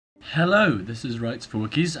Hello, this is Rights for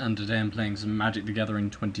Wikis, and today I'm playing some Magic the Gathering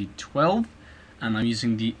 2012, and I'm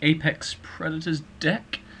using the Apex Predators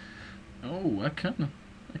deck. Oh, I kind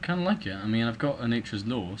of like it. I mean, I've got a Nature's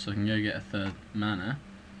Law, so I can go get a third mana.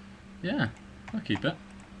 Yeah, I'll keep it.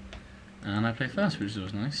 And I play first, which is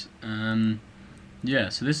always nice. Yeah,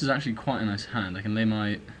 so this is actually quite a nice hand. I can lay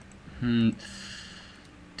my... do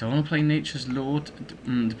I want to play Nature's Law?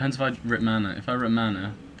 Depends if I rip mana. If I rip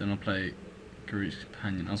mana, then I'll play Garroot's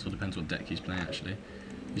Companion. Also depends what deck he's playing actually.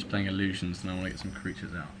 If he's playing Illusions, then I want to get some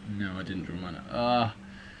creatures out. No, I didn't draw mana.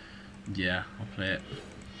 Yeah, I'll play it.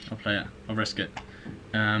 I'll risk it.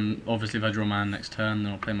 Obviously if I draw mana next turn,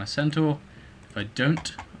 then I'll play my Centaur. If I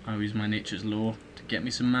don't, I'll use my Nature's Law to get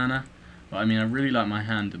me some mana. But I mean, I really like my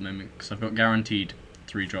hand at the moment, because I've got guaranteed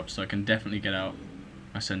 3 drops, so I can definitely get out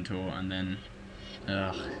my Centaur, and then...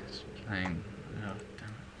 it's playing... Oh, damn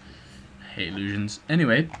it. I hate Illusions.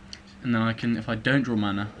 Anyway... And then I can, if I don't draw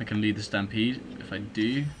mana, I can lead the Stampede. If I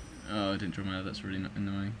do, I didn't draw mana, that's really not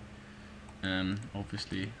annoying.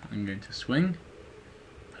 Obviously, I'm going to swing.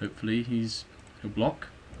 Hopefully he'll block.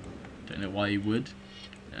 Don't know why he would,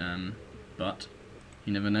 but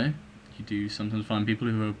you never know. You do sometimes find people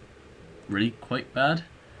who are really quite bad.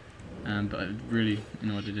 But I really,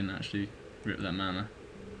 I didn't actually rip that mana.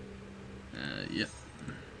 Yep.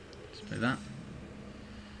 Let's play that.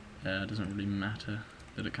 Doesn't really matter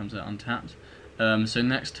that it comes out untapped. So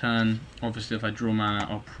next turn, obviously if I draw mana,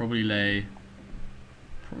 I'll probably lay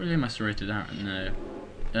my Serrated Arrow.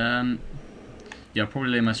 No. Yeah, I'll probably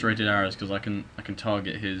lay my Serrated Arrows, because I can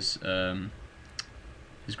target his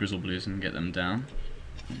Grizzle Blues and get them down.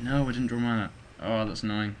 No, I didn't draw mana. Oh, that's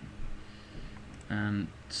annoying.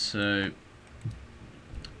 So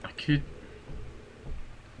I could...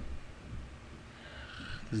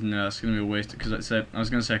 No, that's going to be a waste, because I was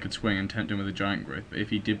going to say I could swing and tempt him with a Giant Growth, but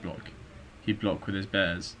if he did block, he'd block with his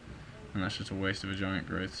bears, and that's just a waste of a Giant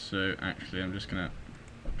Growth. So actually I'm just going to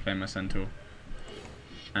play my Centaur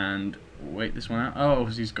and wait this one out. Oh,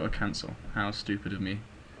 he's got to cancel. How stupid of me.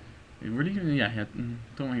 He really, yeah,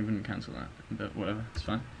 don't want he wouldn't cancel that, but whatever, it's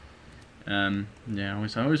fine. Yeah,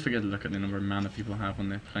 I always forget to look at the number of mana people have when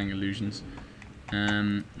they're playing Illusions.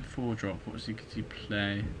 4 drop, what could he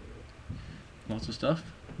play? Lots of stuff.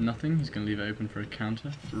 Nothing. He's going to leave it open for a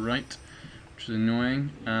counter. Right. Which is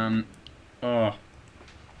annoying. I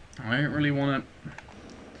don't really want to...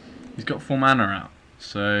 He's got 4 mana out.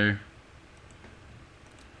 So...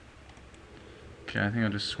 Okay, I think I'll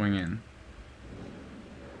just swing in.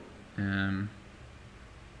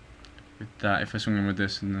 With that, if I swing in with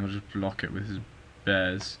this, then I'll just block it with his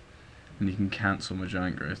bears. And he can cancel my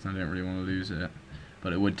Giant Growth, and I don't really want to lose it.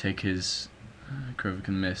 But it would take his... Krovic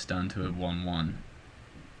and Mist down to a 1-1.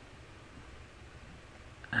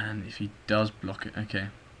 And if he does block it, okay.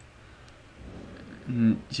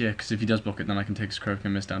 Yeah, because if he does block it, then I can take his Krovic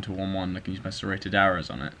and Mist down to 1-1, and I can use my Serrated Arrows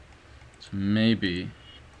on it. So maybe...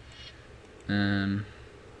 yeah,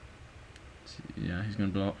 he's going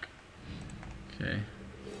to block. Okay.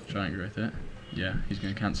 Giant Growth it. Yeah, he's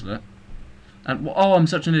going to cancel it. And oh, I'm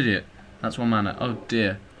such an idiot. That's 1 mana. Oh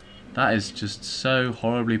dear. That is just so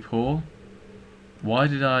horribly poor. Why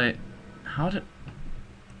did I... How did...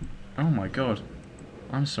 Oh my god.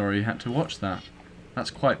 I'm sorry you had to watch that.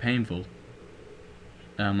 That's quite painful.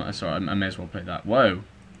 Sorry, I may as well play that. Whoa.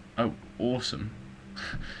 Oh, awesome.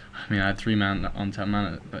 I mean, I had 3 mana on tap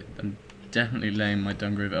mana, but I'm definitely laying my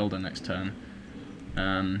Dungrave Elder next turn.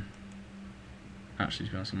 Actually,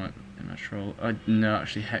 to be honest, I might lay my Troll. No,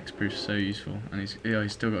 actually, Hexproof's so useful. And he's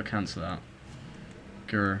still got to cancel that.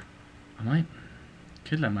 Grr. I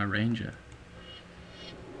could let my Ranger.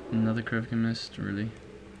 Another Krovic and Mist, really?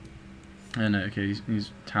 Oh no, okay,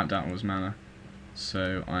 he's tapped out all his mana.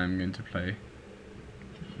 So I'm going to play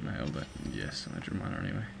my Elder. Yes, I drew mana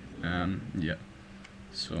anyway. Yeah.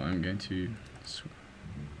 So I'm going to...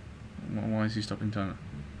 Why is he stopping timer?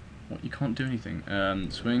 What, you can't do anything.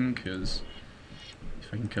 Swing, because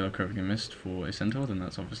if I can kill a Krovic and Mist for a Centaur, then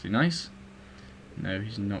that's obviously nice. No,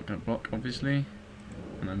 he's not going to block, obviously.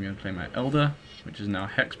 And I'm going to play my Elder, which is now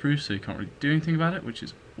Hexproof, so you can't really do anything about it, which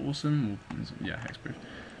is awesome. Yeah, Hexproof.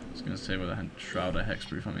 I was going to say whether I had Shroud or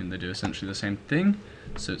Hexproof. I mean, they do essentially the same thing,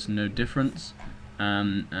 so it's no difference.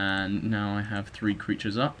 And now I have 3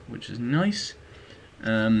 creatures up, which is nice.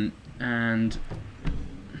 And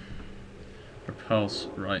Repulse,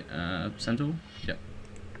 right? Centaur. Yep,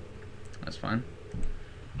 that's fine.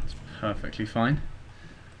 That's perfectly fine.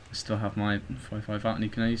 I still have my 5/5 out, and he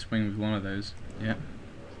can only swing with one of those. Yep.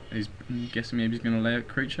 I'm guessing maybe he's going to lay a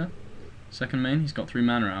creature. Second main, he's got 3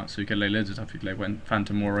 mana out, so he could lay loads of stuff. He could lay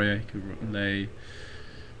Phantom Warrior, he could lay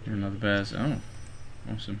another Bears. Oh,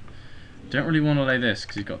 awesome. Don't really want to lay this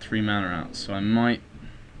because he's got 3 mana out, so I might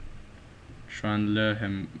try and lure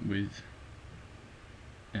him with.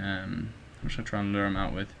 What should I try and lure him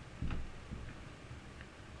out with?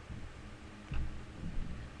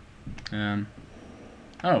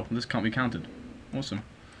 Oh, this can't be countered. Awesome.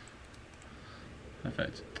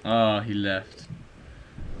 Perfect. Ah, he left.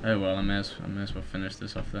 Oh well, I may as well finish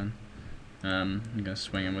this off then. I'm gonna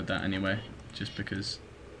swing him with that anyway, just because.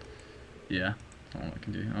 Yeah, that's all I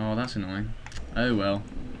can do. Oh, that's annoying. Oh well.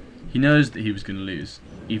 He knows that he was gonna lose,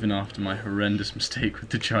 even after my horrendous mistake with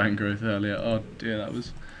the giant growth earlier. Oh dear, that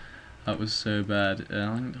was so bad. I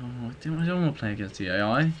don't want to play against the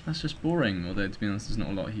AI. That's just boring. Although to be honest, there's not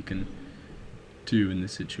a lot he can do in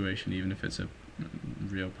this situation, even if it's a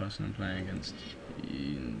real person I'm playing against.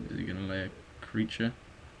 Is he gonna lay a creature?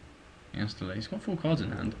 He has to lay. He's got 4 cards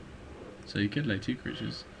in hand, so he could lay 2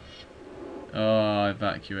 creatures. Oh,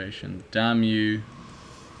 evacuation! Damn you!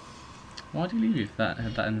 Why did he leave you if that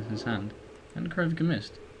had that in his hand? And Krovica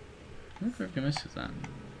missed. What Krovica missed is that?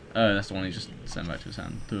 Oh, that's the one he just sent back to his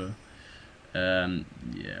hand. Duh.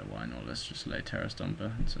 Yeah, why not? Let's just lay Terra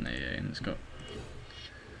Stomper. It's an AA and it's got.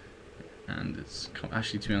 And it's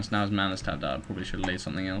actually, to be honest, now his mana's tapped out. I probably should have laid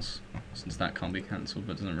something else, since that can't be cancelled,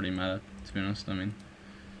 but it doesn't really matter, to be honest. I mean,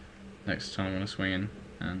 next time I'm going to swing in,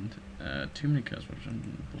 and too many cards.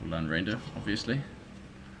 Borderland Raider, obviously.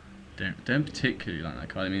 Don't particularly like that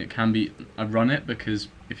card. I mean, it can be. I run it because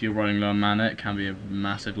if you're running low on mana, it can be a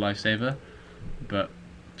massive lifesaver, but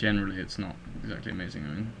generally it's not exactly amazing. I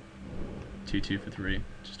mean, 2/2 for 3,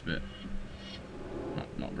 just a bit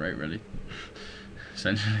not great really.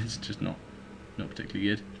 Essentially, it's just not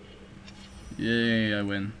particularly good. Yay, I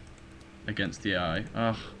win against the AI.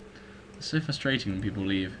 Ugh, it's so frustrating when people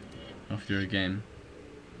leave after a game.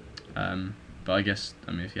 But I guess,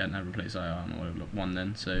 I mean, if you hadn't had replaced IR, I would have won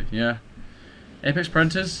then. So yeah, Apex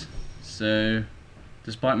Predators. So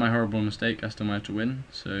despite my horrible mistake, I still managed to win.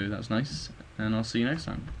 So that's nice, and I'll see you next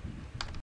time.